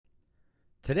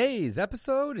Today's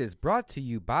episode is brought to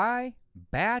you by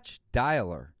Batch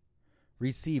Dialer.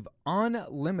 Receive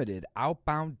unlimited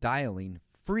outbound dialing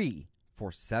free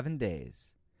for 7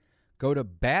 days. Go to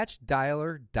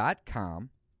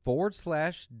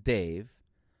batchdialer.com/Dave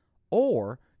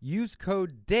or use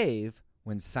code DAVE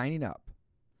when signing up.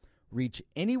 Reach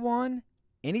anyone,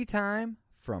 anytime,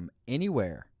 from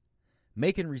anywhere.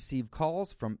 Make and receive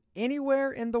calls from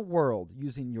anywhere in the world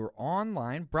using your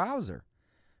online browser.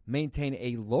 Maintain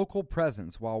a local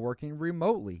presence while working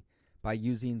remotely by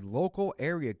using local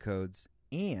area codes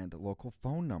and local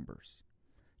phone numbers.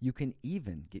 You can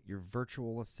even get your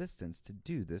virtual assistants to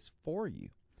do this for you.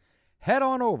 Head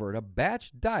on over to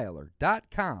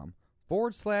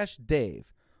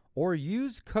batchdialer.com/Dave or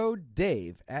use code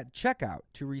DAVE at checkout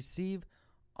to receive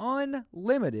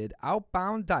unlimited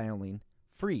outbound dialing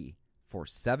free for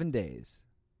 7 days.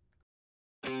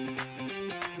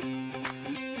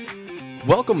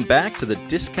 Welcome back to the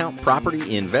Discount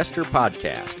Property Investor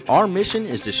Podcast. Our mission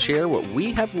is to share what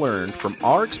we have learned from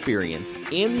our experience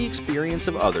and the experience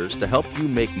of others to help you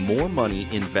make more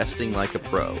money investing like a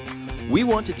pro. We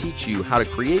want to teach you how to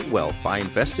create wealth by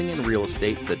investing in real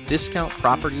estate the Discount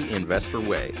Property Investor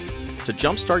way. To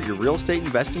jumpstart your real estate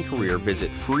investing career, visit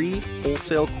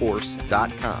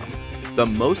freewholesalecourse.com, the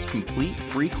most complete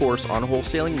free course on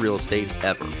wholesaling real estate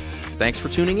ever. Thanks for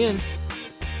tuning in.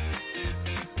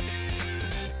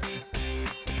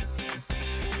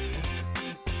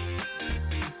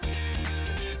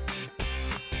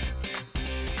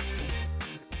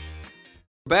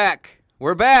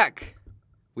 We're back.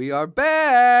 We are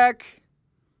back.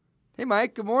 Hey,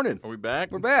 Mike, good morning. Are we back?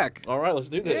 We're back. All right, let's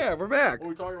do this. Yeah, we're back. What are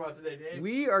we talking about today, Dave?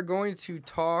 We are going to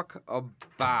talk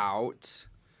about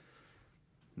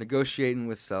negotiating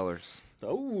with sellers.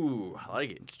 Oh, I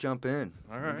like it. Let's jump in.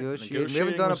 All right. We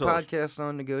haven't done a podcast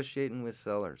on negotiating with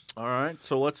sellers. All right.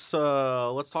 So let's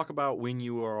talk about when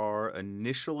you are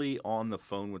initially on the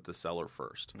phone with the seller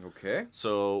first. Okay.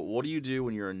 So what do you do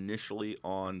when you're initially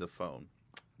on the phone?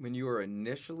 When you are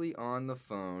initially on the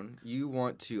phone, you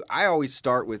want to... I always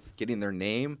start with getting their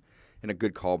name and a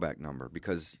good callback number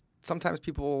because sometimes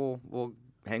people will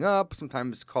hang up,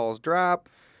 sometimes calls drop,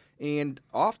 and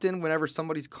often whenever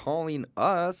somebody's calling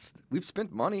us, we've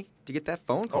spent money to get that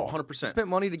phone call. 100%. We spent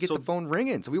money to get the phone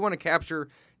ringing. So we want to capture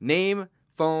name,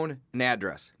 phone, and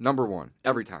address. Number one,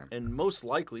 every time. And most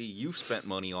likely, you've spent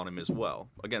money on them as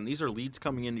well. Again, these are leads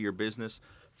coming into your business.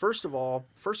 First of all,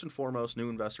 first and foremost, new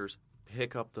investors,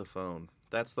 pick up the phone.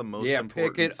 That's the most important thing. Yeah,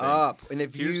 pick it up. And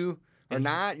if you are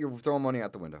not, you're throwing money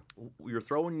out the window. You're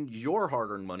throwing your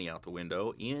hard-earned money out the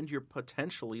window, and you're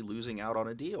potentially losing out on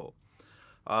a deal.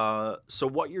 So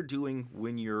what you're doing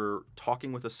when you're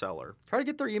talking with a seller... Try to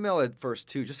get their email at first,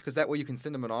 too, just because that way you can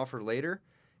send them an offer later.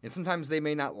 And sometimes they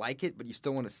may not like it, but you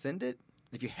still want to send it.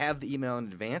 If you have the email in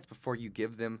advance before you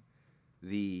give them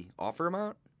the offer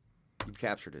amount, you've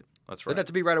captured it. That's right. Doesn't have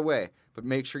to be right away, but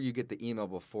make sure you get the email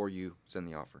before you send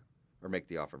the offer or make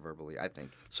the offer verbally, I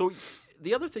think. So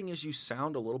the other thing is you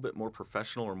sound a little bit more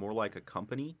professional or more like a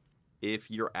company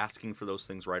if you're asking for those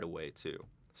things right away, too.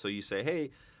 So you say,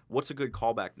 hey, what's a good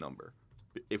callback number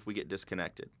if we get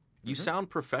disconnected? You sound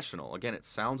professional. Again, it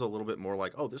sounds a little bit more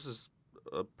like, oh, this is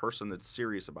a person that's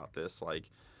serious about this.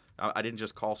 Like, I didn't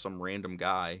just call some random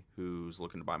guy who's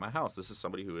looking to buy my house. This is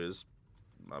somebody who is,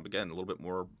 again, a little bit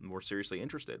more seriously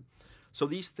interested. So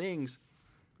these things,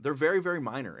 they're very, very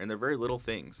minor, and they're very little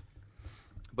things.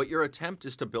 But your attempt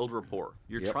is to build rapport.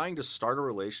 You're trying to start a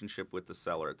relationship with the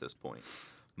seller at this point.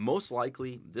 Most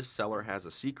likely, this seller has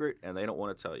a secret, and they don't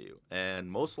want to tell you.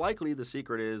 And most likely, the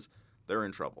secret is they're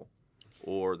in trouble,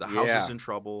 or the house is in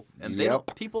trouble. And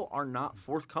people are not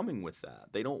forthcoming with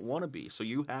that. They don't want to be. So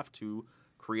you have to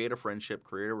create a friendship,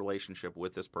 create a relationship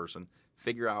with this person,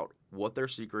 figure out what their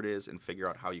secret is, and figure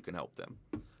out how you can help them.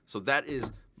 So that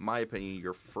is, my opinion,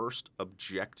 your first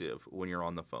objective when you're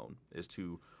on the phone, is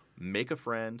to make a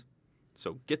friend.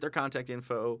 So get their contact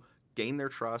info, gain their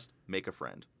trust, make a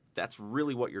friend. That's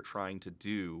really what you're trying to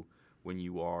do when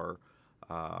you are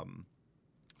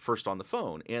first on the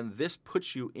phone. And this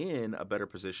puts you in a better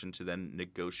position to then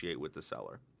negotiate with the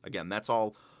seller. Again, that's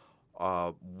all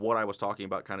what I was talking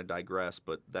about, kind of digress,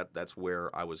 but that's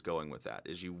where I was going with that,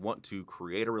 is you want to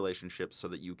create a relationship so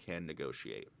that you can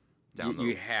negotiate.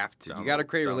 You have to. You got to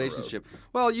create a relationship.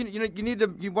 Well, you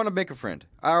want to make a friend.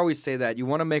 I always say that. You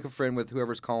want to make a friend with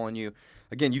whoever's calling you.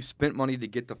 Again, you've spent money to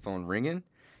get the phone ringing,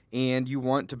 and you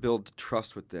want to build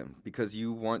trust with them because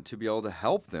you want to be able to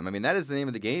help them. I mean, that is the name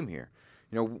of the game here.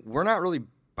 You know, we're not really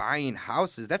buying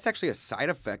houses. That's actually a side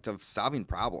effect of solving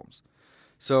problems.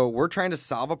 So we're trying to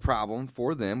solve a problem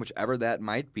for them, whichever that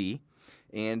might be.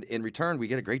 And in return, we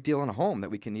get a great deal on a home that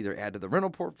we can either add to the rental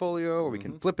portfolio, or we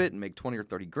can flip it and make 20 or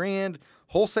 30 grand,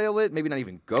 wholesale it, maybe not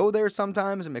even go there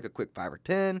sometimes and make a quick 5 or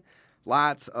 10.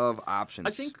 Lots of options.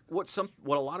 I think what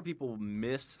a lot of people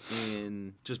miss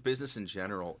in just business in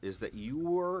general is that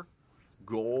your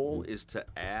goal is to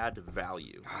add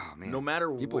value. Oh, man. No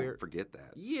matter People where, forget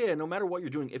that. Yeah, no matter what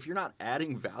you're doing, if you're not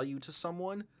adding value to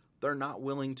someone, they're not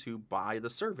willing to buy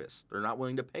the service. They're not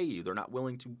willing to pay you. They're not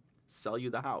willing to sell you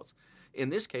the house. In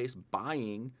this case,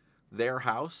 buying their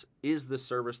house is the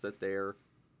service that they're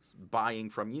buying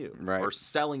from you. Right. Or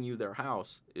selling you their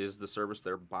house is the service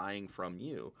they're buying from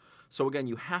you. So again,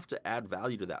 you have to add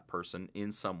value to that person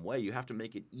in some way. You have to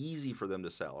make it easy for them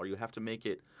to sell, or you have to make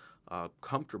it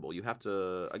comfortable. You have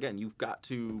to, again, you've got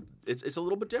to, it's a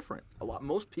little bit different.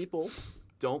 Most people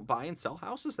don't buy and sell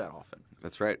houses that often.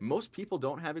 That's right. Most people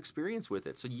don't have experience with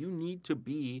it. So you need to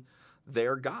be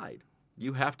their guide.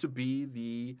 You have to be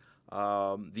the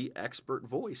expert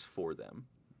voice for them.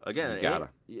 Again, You gotta.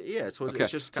 Yeah, so Okay,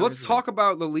 it's just so let's talk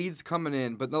about the leads coming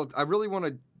in, but no, I really want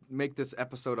to make this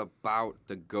episode about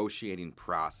the negotiating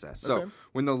process. So Okay.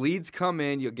 when the leads come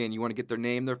in, you want to get their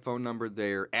name, their phone number,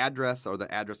 their address, or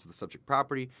the address of the subject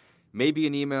property, maybe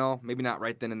an email, maybe not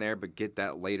right then and there, but get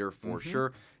that later for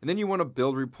sure. And then you want to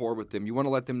build rapport with them. You want to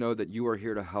let them know that you are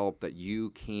here to help, that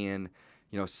you can,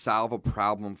 solve a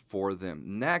problem for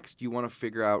them. Next, you want to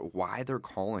figure out why they're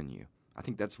calling you. I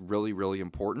think that's really, really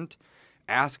important.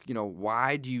 Ask,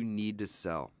 why do you need to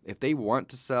sell? If they want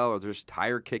to sell, or they're just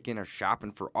tire kicking or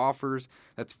shopping for offers,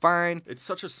 that's fine. It's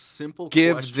such a simple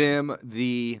Give question.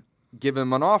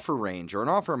 them an offer range or an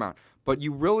offer amount. But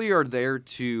you really are there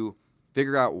to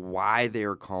figure out why they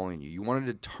are calling you. You want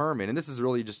to determine, and this is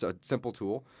really just a simple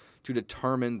tool, to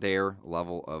determine their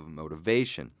level of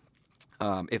motivation.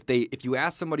 If you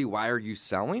ask somebody, why are you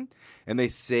selling, and they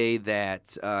say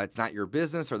that it's not your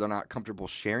business or they're not comfortable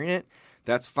sharing it,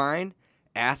 that's fine.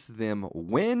 Ask them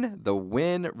when. The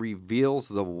when reveals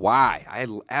the why. I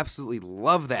absolutely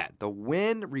love that. The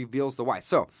when reveals the why.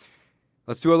 So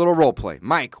let's do a little role play.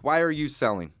 Mike, why are you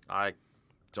selling? I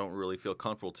don't really feel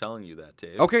comfortable telling you that,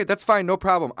 Dave. Okay, that's fine. No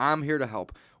problem. I'm here to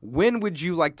help. When would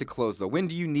you like to close, though? When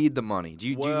do you need the money? Do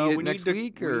you need it next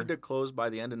week? We Or? need to close by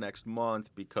the end of next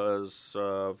month because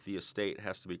the estate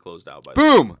has to be closed out by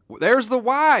Boom! There's the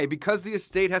why. Because the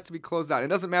estate has to be closed out. It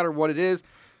doesn't matter what it is.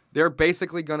 They're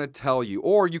basically going to tell you.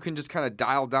 Or you can just kind of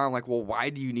dial down like, well, why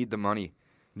do you need the money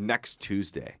next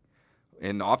Tuesday?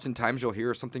 And oftentimes you'll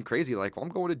hear something crazy like, well,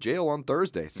 I'm going to jail on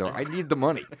Thursday, so I need the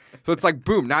money. So it's like,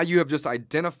 boom, now you have just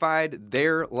identified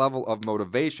their level of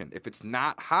motivation. If it's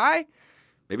not high,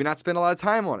 maybe not spend a lot of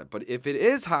time on it. But if it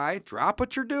is high, drop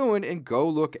what you're doing and go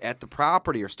look at the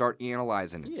property or start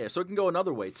analyzing it. Yeah, so it can go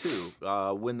another way too.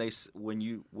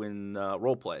 When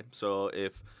role play. So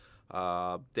if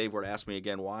Dave were to ask me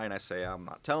again why, and I say I'm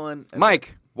not telling. And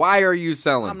Mike, why are you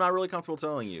selling? I'm not really comfortable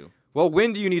telling you. Well,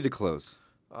 when do you need to close?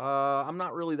 I'm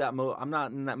not really I'm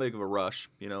not in that big of a rush.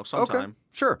 Sometime. Okay,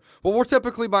 sure. Well, we're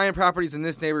typically buying properties in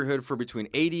this neighborhood for between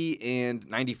 $80,000 and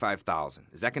 $95,000.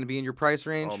 Is that going to be in your price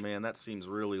range? Oh man, that seems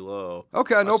really low.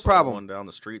 Okay, no I saw problem. one down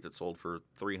the street that sold for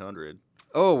 $300,000.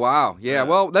 Oh, wow. Yeah, Yeah.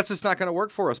 well, that's just not going to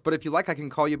work for us. But if you like, I can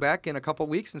call you back in a couple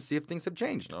weeks and see if things have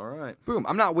changed. All right. Boom.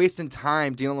 I'm not wasting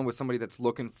time dealing with somebody that's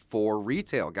looking for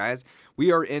retail, guys.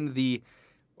 We are in the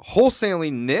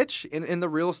wholesaling niche in the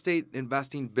real estate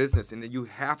investing business, and you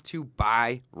have to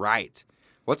buy right.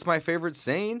 What's my favorite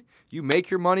saying? You make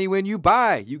your money when you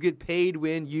buy. You get paid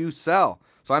when you sell.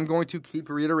 So I'm going to keep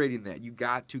reiterating that. You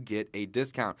got to get a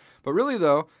discount. But really,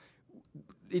 though,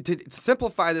 to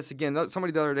simplify this again,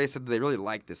 somebody the other day said that they really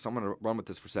like this, so I'm going to run with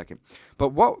this for a second. But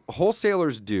what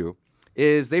wholesalers do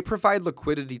is they provide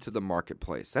liquidity to the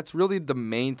marketplace. That's really the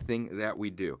main thing that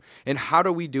we do. And how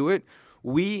do we do it?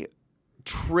 We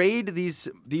trade these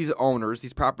owners,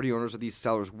 these property owners, or these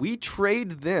sellers, we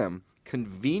trade them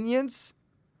convenience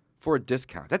for a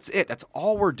discount. That's it. That's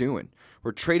all we're doing.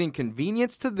 We're trading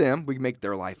convenience to them. We make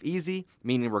their life easy,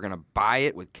 meaning we're going to buy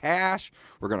it with cash.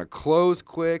 We're going to close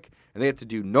quick, and they have to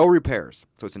do no repairs.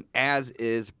 So it's an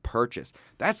as-is purchase.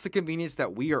 That's the convenience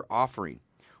that we are offering.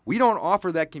 We don't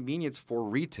offer that convenience for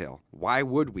retail. Why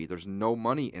would we? There's no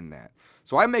money in that.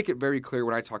 So I make it very clear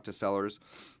when I talk to sellers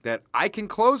that I can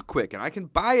close quick and I can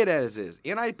buy it as is,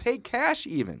 and I pay cash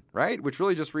even, right? Which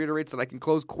really just reiterates that I can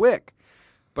close quick.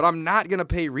 But I'm not going to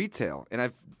pay retail,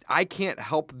 and I can't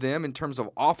help them in terms of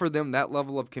offer them that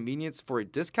level of convenience for a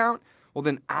discount, well,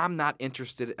 then I'm not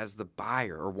interested as the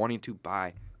buyer or wanting to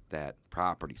buy that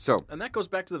property. So, And that goes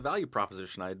back to the value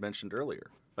proposition I had mentioned earlier.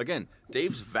 Again,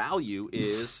 Dave's value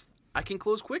is I can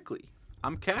close quickly.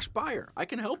 I'm a cash buyer. I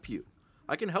can help you.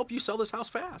 I can help you sell this house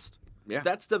fast. Yeah.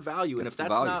 That's the value. And That's if the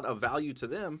that's value. not a value to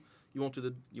them, you won't do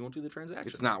the transaction.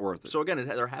 It's not worth it. So again,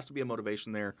 there has to be a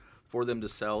motivation there for them to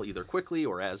sell either quickly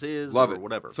or as is Love or it.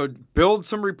 whatever. So build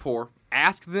some rapport.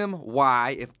 Ask them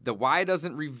why. If the why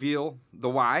doesn't reveal the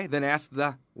why, then ask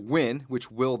the when, which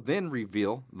will then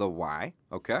reveal the why.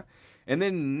 Okay? And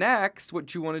then next,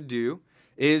 what you want to do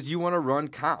is you want to run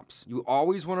comps. You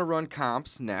always want to run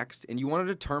comps next, and you want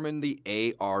to determine the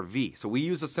ARV. So we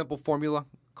use a simple formula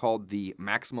called the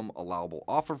maximum allowable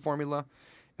offer formula.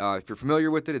 If you're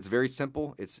familiar with it, it's very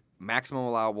simple. It's maximum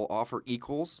allowable offer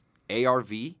equals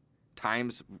ARV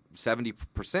times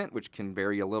 70%, which can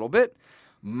vary a little bit,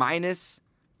 minus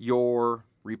your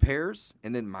repairs,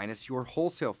 and then minus your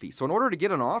wholesale fee. So in order to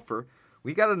get an offer,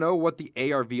 we got to know what the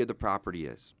ARV of the property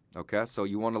is. Okay, so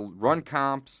you want to run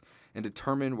comps and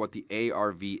determine what the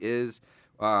ARV is.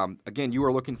 Again, you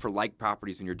are looking for like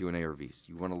properties when you're doing ARVs.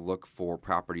 You want to look for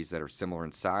properties that are similar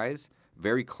in size,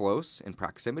 very close in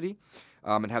proximity,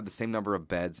 and have the same number of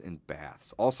beds and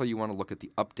baths. Also, you want to look at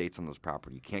the updates on those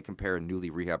properties. You can't compare a newly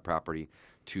rehab property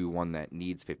to one that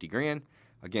needs $50,000.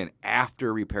 Again,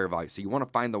 after repair value. So you want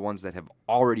to find the ones that have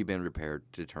already been repaired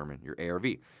to determine your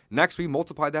ARV. Next, we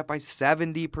multiply that by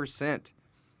 70%.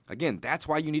 Again, that's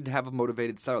why you need to have a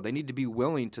motivated seller. They need to be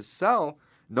willing to sell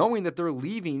knowing that they're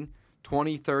leaving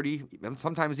 20, 30, and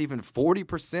sometimes even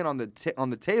 40% on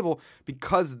the table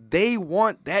because they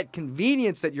want that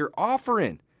convenience that you're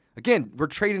offering. Again, we're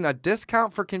trading a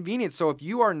discount for convenience. So if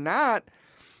you are not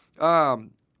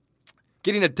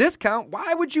getting a discount,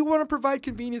 why would you want to provide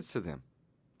convenience to them?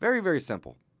 Very, very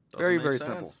simple. Very, very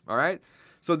simple. All right?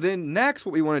 So then next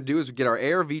what we want to do is we get our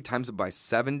ARV times it by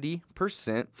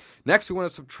 70%. Next we want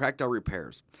to subtract our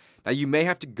repairs. Now you may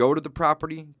have to go to the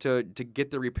property to get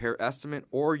the repair estimate,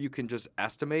 or you can just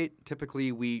estimate.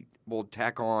 Typically we will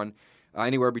tack on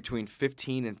anywhere between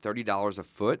 $15 and $30 a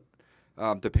foot,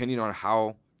 depending on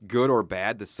how good or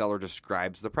bad the seller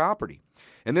describes the property.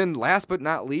 And then last but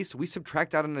not least, we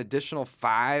subtract out an additional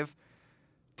 $5,000,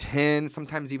 $10,000,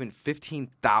 sometimes even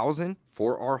 $15,000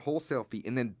 for our wholesale fee.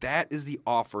 And then that is the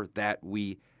offer that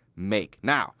we make.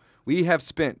 Now, we have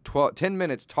spent 10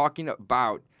 minutes talking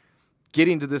about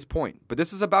getting to this point, but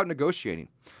this is about negotiating.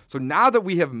 So now that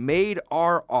we have made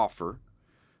our offer,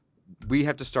 we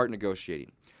have to start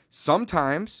negotiating.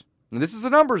 Sometimes, and this is a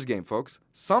numbers game, folks,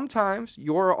 sometimes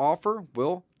your offer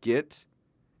will get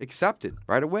accepted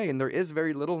right away, and there is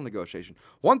very little negotiation.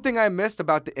 One thing I missed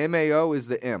about the MAO is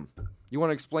the M. You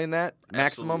want to explain that?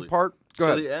 Maximum Absolutely. part? Go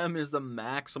ahead. So the M is the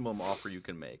maximum offer you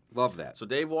can make. Love that. So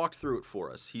Dave walked through it for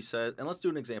us. He said, and let's do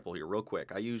an example here real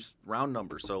quick. I use round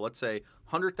numbers. So let's say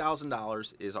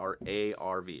 $100,000 is our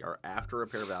ARV, our after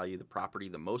repair value. The property,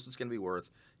 the most it's going to be worth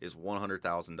is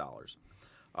 $100,000.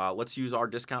 Let's use our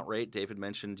discount rate. David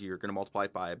mentioned you're going to multiply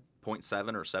it by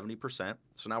 0.7 or 70%.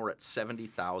 So now we're at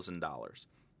 $70,000.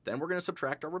 Then we're going to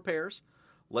subtract our repairs.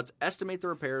 Let's estimate the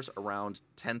repairs around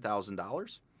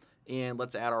 $10,000. And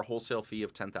let's add our wholesale fee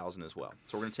of $10,000 as well.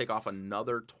 So we're going to take off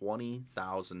another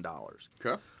 $20,000.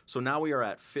 Okay. So now we are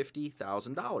at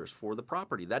 $50,000 for the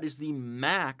property. That is the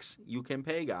max you can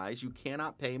pay, guys. You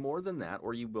cannot pay more than that,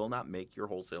 or you will not make your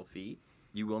wholesale fee.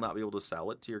 You will not be able to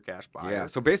sell it to your cash buyer. Yeah.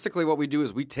 So basically, what we do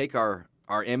is we take our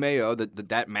MAO,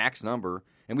 that max number,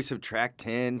 and we subtract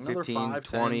 10, Another 15, 5,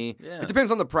 20. 10, yeah. It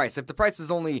depends on the price. If the price is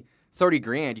only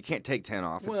 $30,000, you can't take 10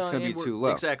 off. It's just going to be too low.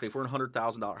 Exactly. If we're in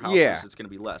 $100,000 houses, Yeah. it's going to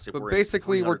be less. If But we're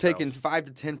basically, we're taking 300,000.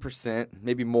 5 to 10%,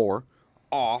 maybe more,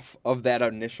 off of that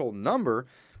initial number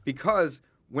because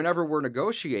whenever we're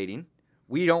negotiating,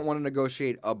 we don't want to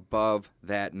negotiate above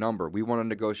that number. We want to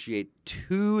negotiate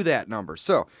to that number.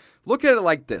 So look at it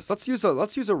like this. Let's use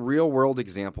a real world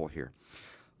example here.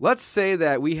 Let's say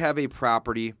that we have a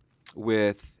property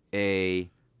with a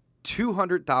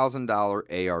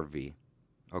 $200,000 ARV.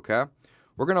 Okay?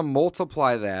 We're going to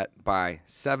multiply that by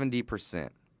 70%,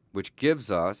 which gives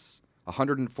us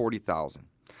 $140,000.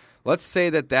 Let's say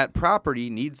that property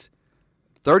needs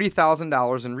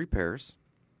 $30,000 in repairs.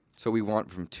 So we want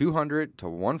from 200 to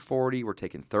 140. We're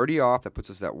taking 30 off. That puts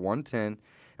us at 110.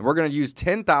 And we're going to use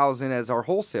 $10,000 as our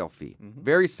wholesale fee. Mm-hmm.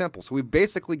 Very simple. So we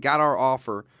basically got our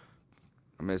offer.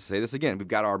 I'm going to say this again. We've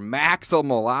got our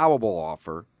maximum allowable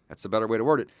offer. That's a better way to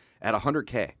word it. At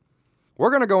 $100K. We're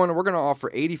going to go in and we're going to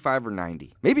offer 85 or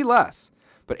 90, maybe less,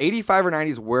 but 85 or 90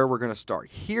 is where we're going to start.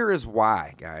 Here is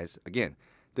why, guys. Again,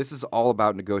 this is all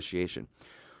about negotiation.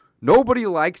 Nobody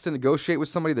likes to negotiate with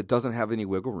somebody that doesn't have any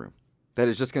wiggle room, that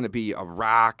is just going to be a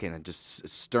rock and just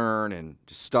stern and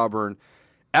just stubborn.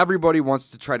 Everybody wants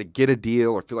to try to get a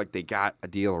deal or feel like they got a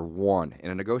deal or won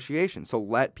in a negotiation. So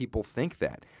let people think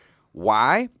that.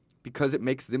 Why? because it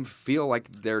makes them feel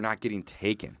like they're not getting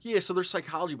taken. Yeah, so there's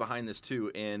psychology behind this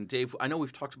too. And Dave, I know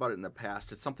we've talked about it in the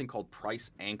past. It's something called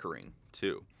price anchoring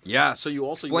too. Yeah. So you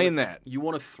also explain that. You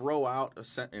want to throw out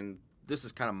and this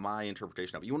is kind of my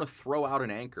interpretation of it. You want to throw out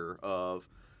an anchor of,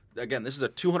 again, this is a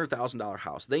 $200,000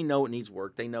 house. They know it needs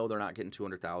work. They know they're not getting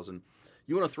 $200,000.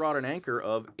 You want to throw out an anchor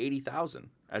of $80,000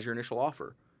 as your initial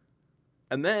offer.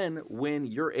 And then when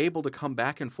you're able to come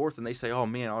back and forth and they say, "Oh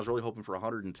man, I was really hoping for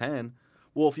 110."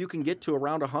 Well, if you can get to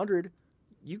around 100,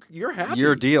 you're happy.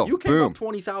 Your deal. You came Boom. up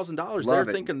 $20,000. Love They're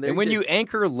it. thinking and when you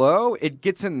anchor low, it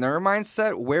gets in their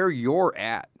mindset where you're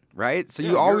at, right? So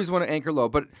you always want to anchor low.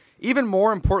 But even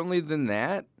more importantly than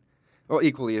that, or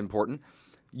equally important,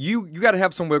 you got to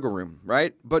have some wiggle room,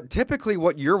 right? But typically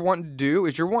what you're wanting to do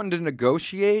is you're wanting to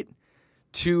negotiate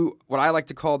to what I like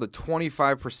to call the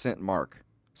 25% mark.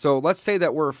 So let's say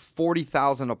that we're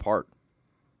 40,000 apart,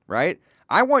 right?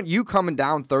 I want you coming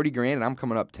down 30 grand and I'm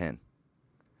coming up 10,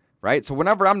 right? So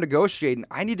whenever I'm negotiating,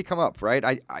 I need to come up,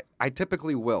 right? I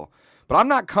typically will, but I'm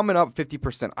not coming up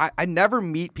 50%. I never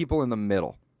meet people in the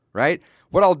middle, right?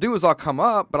 What I'll do is I'll come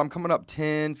up, but I'm coming up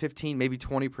 10, 15, maybe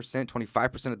 20%,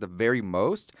 25% at the very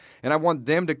most, and I want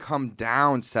them to come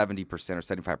down 70% or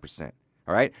 75%,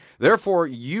 all right? Therefore,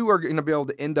 you are going to be able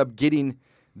to end up getting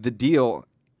the deal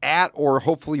at or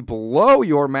hopefully below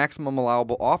your maximum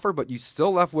allowable offer, but you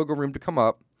still left wiggle room to come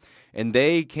up, and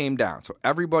they came down. So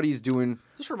everybody's doing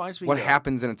this reminds me what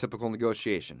happens in a typical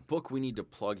negotiation. Book we need to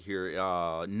plug here,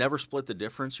 Never Split the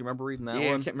Difference. You remember reading that one? Yeah,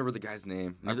 I can't remember the guy's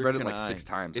name. Neither I've read it can like I. 6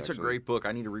 times. It's actually a great book.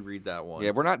 I need to reread that one.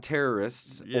 Yeah, we're not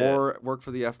terrorists or work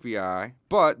for the FBI,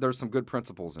 but there's some good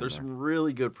principles in There's there. some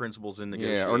really good principles in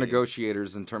negotiating. Yeah, or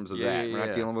negotiators in terms of that. We're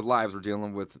not dealing with lives, we're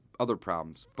dealing with other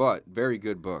problems. But very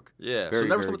good book. Yeah, very, so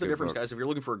Never very Split the good Difference, book. guys. If you're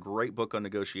looking for a great book on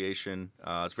negotiation,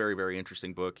 it's a very, very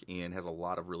interesting book and has a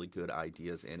lot of really good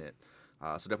ideas in it.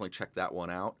 So definitely check that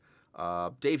one out.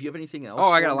 Dave, you have anything else?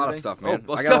 Oh, I got a lot of stuff, man.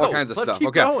 Oh, I got all kinds of let's stuff. Keep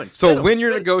okay. going. So Spin when 'em, you're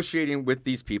spin 'em. negotiating with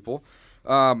these people,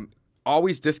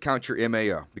 always discount your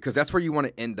MAO because that's where you want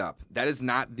to end up. That is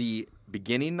not the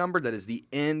beginning number. That is the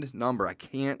end number. I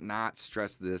can't not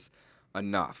stress this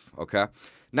enough. Okay.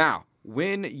 Now,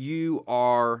 when you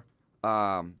are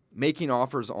making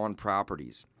offers on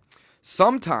properties,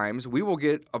 sometimes we will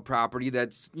get a property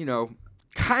that's,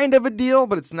 kind of a deal,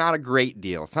 but it's not a great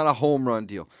deal. It's not a home run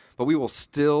deal. But we will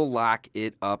still lock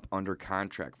it up under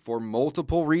contract for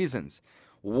multiple reasons.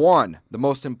 One, the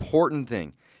most important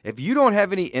thing, if you don't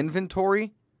have any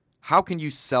inventory, how can you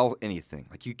sell anything?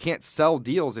 Like you can't sell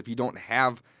deals if you don't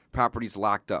have properties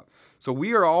locked up. So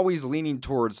we are always leaning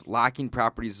towards locking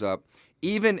properties up,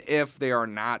 even if they are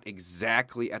not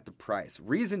exactly at the price.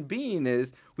 Reason being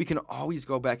is we can always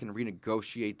go back and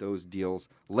renegotiate those deals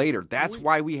later. That's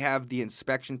why we have the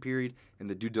inspection period and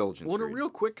the due diligence Well, period. a real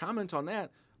quick comment on that.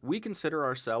 We consider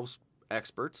ourselves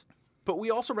experts, but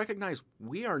we also recognize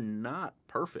we are not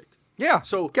perfect. Yeah,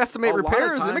 So guesstimate a lot of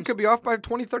repairs, and it times- could be off by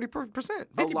 20, 30%, 50%.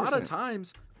 A lot of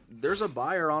times, there's a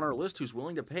buyer on our list who's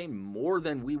willing to pay more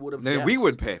than we would have Then guessed. we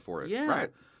would pay for it. Yeah.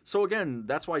 Right. So again,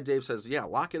 that's why Dave says,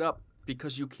 lock it up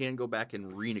because you can go back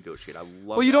and renegotiate. I love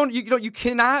Well, you that. don't. You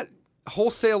cannot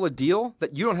wholesale a deal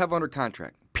that you don't have under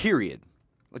contract. Period.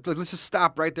 Let's just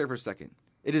stop right there for a second.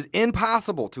 It is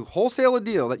impossible to wholesale a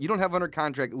deal that you don't have under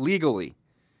contract legally.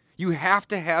 You have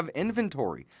to have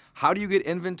inventory. How do you get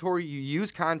inventory? You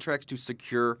use contracts to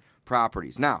secure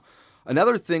properties. Now,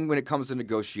 another thing when it comes to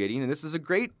negotiating, and this is a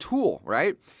great tool,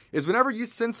 right, is whenever you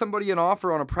send somebody an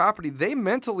offer on a property, they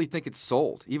mentally think it's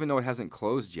sold, even though it hasn't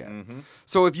closed yet.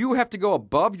 So if you have to go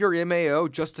above your MAO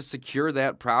just to secure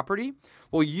that property,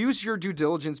 well, use your due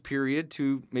diligence period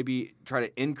to maybe try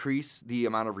to increase the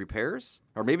amount of repairs,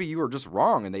 or maybe you are just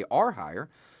wrong and they are higher.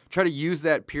 Try to use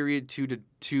that period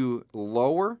to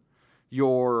lower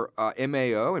your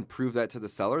MAO and prove that to the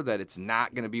seller that it's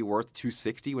not going to be worth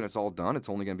 $260 when it's all done. It's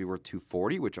only going to be worth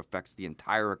 $240, which affects the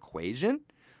entire equation,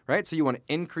 right? So you want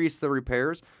to increase the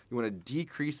repairs. You want to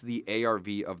decrease the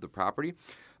ARV of the property.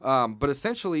 But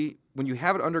essentially, when you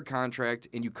have it under contract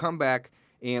and you come back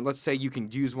and let's say you can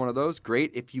use one of those,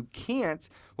 great. If you can't,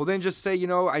 well, then just say,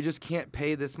 I just can't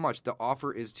pay this much. The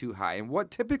offer is too high. And what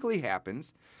typically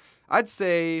happens, I'd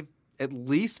say at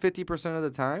least 50% of the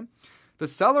time, the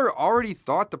seller already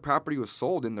thought the property was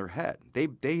sold in their head.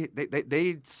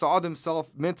 They saw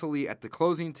themselves mentally at the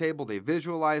closing table. They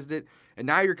visualized it. And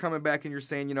now you're coming back and you're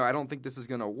saying, I don't think this is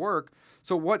going to work.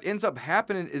 So what ends up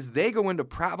happening is they go into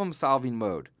problem-solving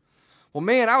mode. Well,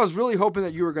 man, I was really hoping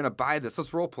that you were going to buy this.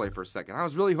 Let's role play for a second. I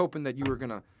was really hoping that you were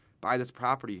going to buy this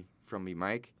property from me,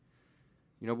 Mike.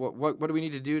 What do we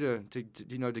need to do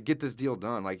to get this deal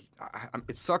done? Like,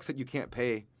 it sucks that you can't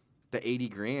pay the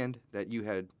 $80,000 that you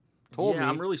had told me. Yeah,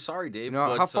 I'm really sorry, Dave. You know,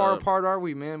 but, how far apart are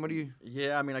we, man? What do you?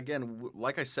 Yeah, I mean, again,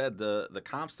 like I said, the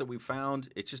comps that we found,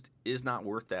 it just is not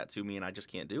worth that to me, and I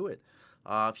just can't do it.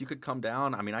 If you could come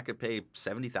down, I mean, I could pay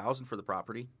 $70,000 for the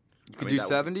property. You could do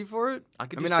 70 for it? I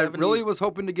could I do mean, 70. I really was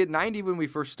hoping to get 90 when we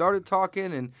first started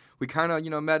talking, and we kind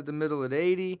of, met at the middle at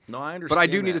 80. No, I understand. But I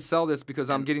do need that. to sell this because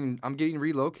I'm getting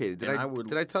relocated. Did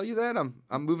I tell you that?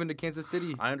 I'm moving to Kansas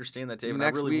City. I understand that, Dave. And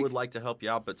next I really week. would like to help you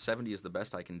out, but 70 is the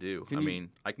best I can do. I mean,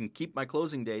 I can keep my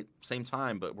closing date same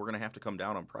time, but we're going to have to come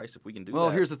down on price if we can do that. Well,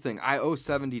 here's the thing. I owe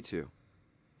 72.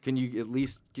 Can you give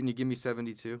me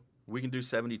 72? We can do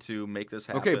 72, make this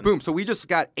happen. Okay, boom. So we just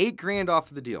got $8,000 off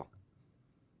of the deal.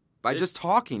 By just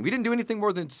talking. We didn't do anything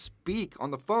more than speak on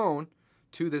the phone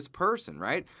to this person,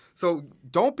 right? So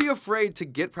don't be afraid to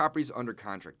get properties under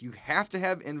contract. You have to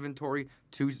have inventory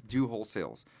to do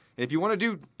wholesales. And if you want to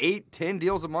do 8, 10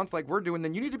 deals a month like we're doing,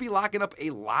 then you need to be locking up a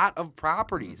lot of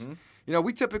properties. Mm-hmm.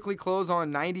 We typically close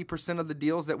on 90% of the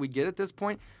deals that we get at this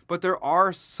point, but there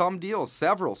are some deals,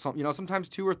 sometimes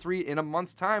 2 or 3 in a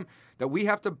month's time that we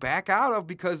have to back out of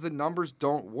because the numbers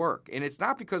don't work. And it's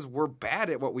not because we're bad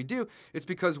at what we do. It's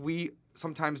because we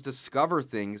sometimes discover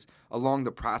things along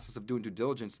the process of doing due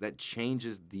diligence that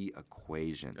changes the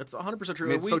equation. That's 100% true. I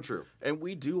mean, it's so true. And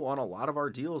we do on a lot of our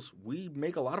deals, we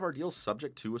make a lot of our deals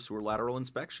subject to a sewer lateral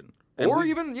inspection.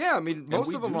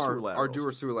 Most of them are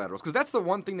doer sewer laterals because that's the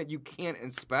one thing that you can't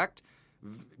inspect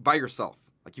by yourself.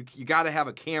 Like you got to have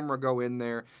a camera go in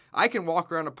there. I can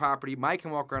walk around a property. Mike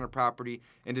can walk around a property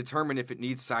and determine if it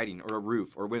needs siding or a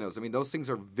roof or windows. I mean, those things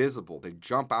are visible. They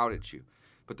jump out at you.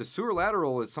 But the sewer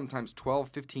lateral is sometimes 12,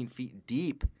 15 feet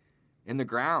deep in the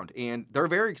ground, and they're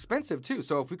very expensive too.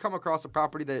 So if we come across a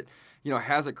property that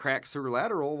has a cracked sewer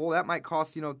lateral, well, that might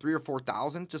cost $3,000 or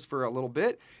 $4,000 just for a little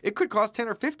bit. It could cost $10,000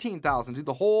 or $15,000 to do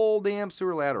the whole damn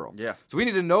sewer lateral. Yeah. So we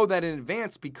need to know that in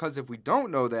advance because if we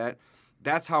don't know that,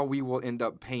 that's how we will end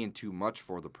up paying too much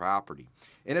for the property.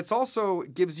 And it's also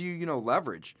gives you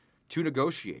leverage to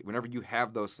negotiate whenever you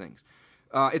have those things.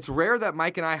 It's rare that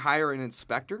Mike and I hire an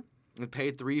inspector and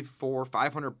pay $300, $400,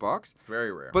 $500.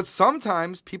 Very rare. But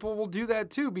sometimes people will do that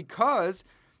too because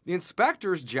the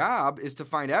inspector's job is to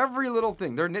find every little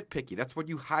thing. They're nitpicky. That's what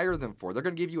you hire them for. They're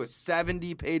going to give you a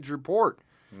 70-page report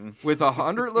with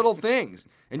 100 little things.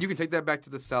 And you can take that back to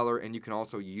the seller, and you can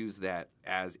also use that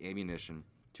as ammunition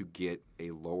to get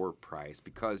a lower price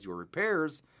because your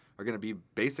repairs are going to be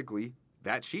basically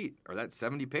that sheet or that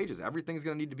 70 pages. Everything's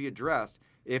going to need to be addressed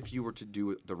if you were to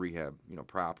do the rehab,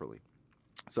 properly.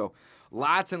 So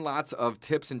lots and lots of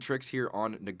tips and tricks here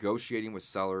on negotiating with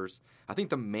sellers. I think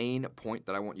the main point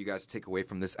that I want you guys to take away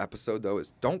from this episode, though,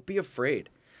 is don't be afraid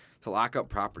to lock up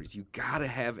properties. You got to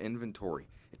have inventory.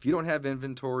 If you don't have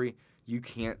inventory, you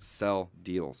can't sell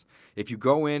deals. If you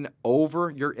go in over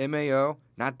your MAO,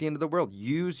 not the end of the world.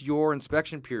 Use your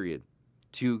inspection period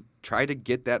to try to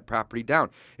get that property down.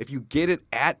 If you get it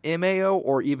at MAO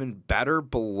or even better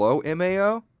below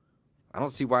MAO, I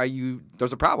don't see why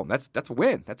there's a problem. That's a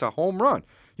win. That's a home run.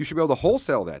 You should be able to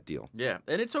wholesale that deal. Yeah,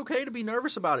 and it's okay to be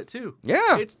nervous about it too.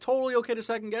 Yeah. It's totally okay to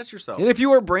second guess yourself. And if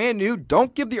you are brand new,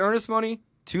 don't give the earnest money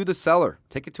to the seller.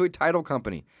 Take it to a title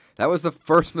company. That was the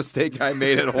first mistake I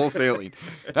made at wholesaling.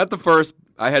 Not the first.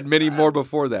 I had many more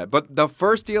before that. But the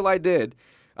first deal I did,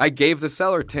 I gave the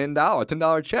seller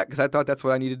 $10 check because I thought that's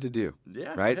what I needed to do.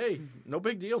 Yeah, right? Hey, no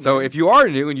big deal, So man. if you are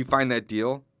new and you find that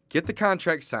deal, get the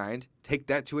contract signed, take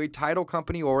that to a title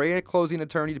company or a closing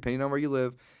attorney, depending on where you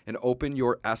live, and open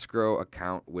your escrow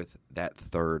account with that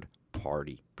third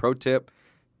party. Pro tip,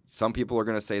 some people are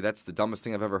going to say that's the dumbest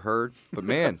thing I've ever heard. But,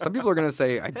 man, some people are going to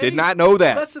say, I did not know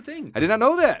that. That's the thing. I did not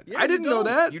know that. Yeah, I didn't know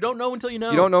that. You don't know until you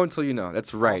know. You don't know until you know.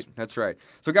 That's right. Awesome. That's right.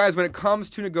 So, guys, when it comes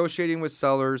to negotiating with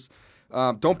sellers,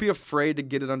 don't be afraid to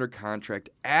get it under contract.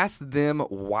 Ask them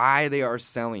why they are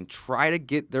selling. Try to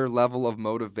get their level of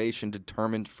motivation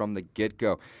determined from the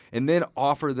get-go, and then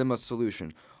offer them a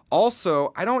solution.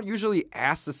 Also, I don't usually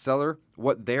ask the seller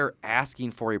what they're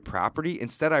asking for a property.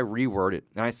 Instead, I reword it,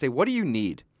 and I say, what do you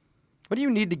need? What do you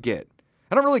need to get?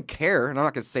 I don't really care, and I'm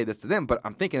not going to say this to them, but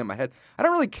I'm thinking in my head, I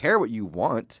don't really care what you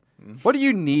want. What do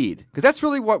you need? Because that's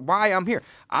really why I'm here.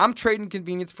 I'm trading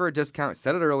convenience for a discount. I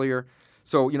said it earlier.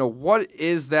 So, what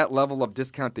is that level of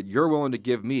discount that you're willing to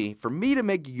give me for me to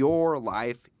make your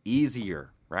life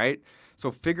easier, right?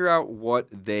 So figure out what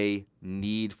they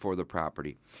need for the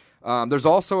property. There's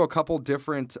also a couple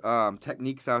different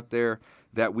techniques out there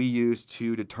that we use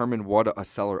to determine what a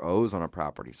seller owes on a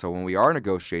property. So when we are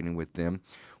negotiating with them,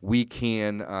 we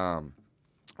can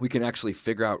actually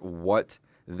figure out what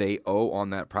they owe on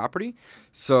that property.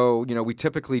 So, we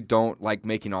typically don't like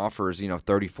making offers,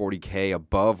 30, 40K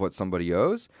above what somebody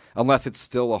owes, unless it's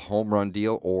still a home run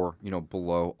deal or,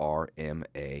 below our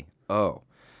MAO.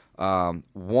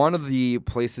 One of the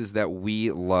places that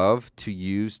we love to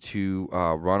use to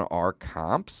run our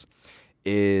comps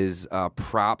is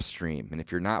PropStream. And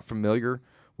if you're not familiar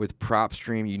with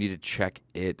PropStream, you need to check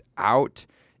it out.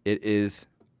 It is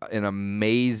an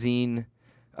amazing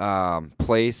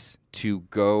place to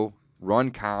go run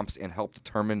comps and help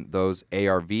determine those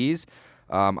ARVs.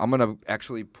 I'm going to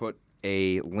actually put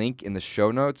a link in the show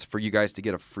notes for you guys to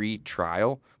get a free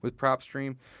trial with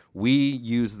PropStream. We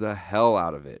use the hell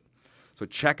out of it. So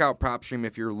check out PropStream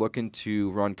if you're looking to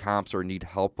run comps or need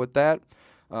help with that.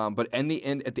 But at the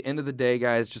end of the day,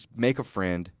 guys, just make a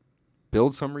friend,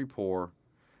 build some rapport,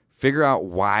 figure out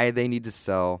why they need to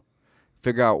sell,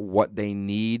 figure out what they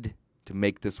need to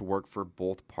make this work for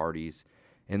both parties,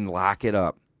 and lock it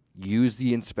up. Use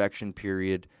the inspection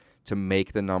period to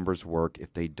make the numbers work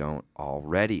if they don't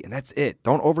already. And that's it.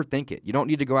 Don't overthink it. You don't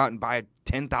need to go out and buy a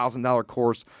 $10,000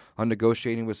 course on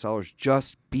negotiating with sellers.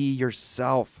 Just be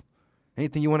yourself.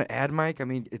 Anything you want to add, Mike? I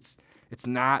mean, it's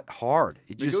not hard.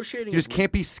 You just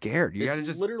can't be scared. You gotta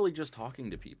just literally just talking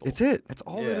to people. It's it. That's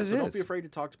all that it is. Don't be afraid to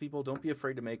talk to people. Don't be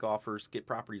afraid to make offers. Get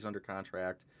properties under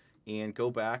contract, and go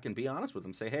back and be honest with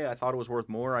them. Say, hey, I thought it was worth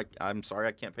more. I'm sorry,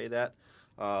 I can't pay that.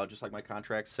 Just like my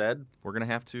contract said, we're gonna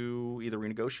have to either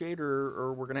renegotiate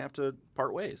or we're gonna have to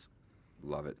part ways.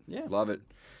 Love it. Yeah, love it,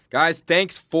 guys.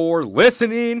 Thanks for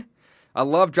listening. I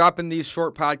love dropping these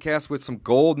short podcasts with some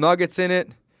gold nuggets in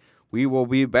it. We will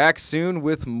be back soon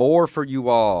with more for you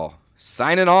all.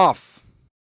 Signing off.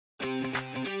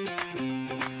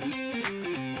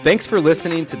 Thanks for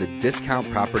listening to the Discount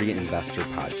Property Investor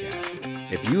Podcast.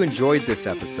 If you enjoyed this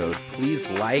episode, please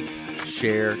like,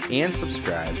 share, and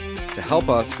subscribe to help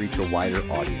us reach a wider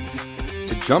audience.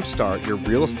 To jumpstart your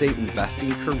real estate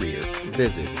investing career,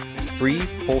 visit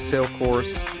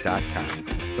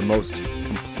freewholesalecourse.com, the most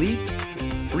complete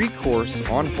free course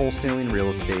on wholesaling real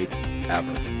estate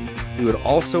ever. We would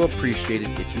also appreciate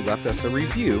it if you left us a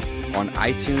review on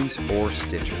iTunes or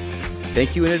Stitcher.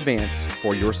 Thank you in advance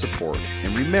for your support.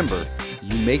 And remember,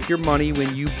 you make your money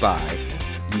when you buy,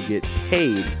 you get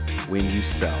paid when you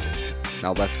sell.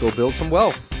 Now let's go build some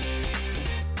wealth.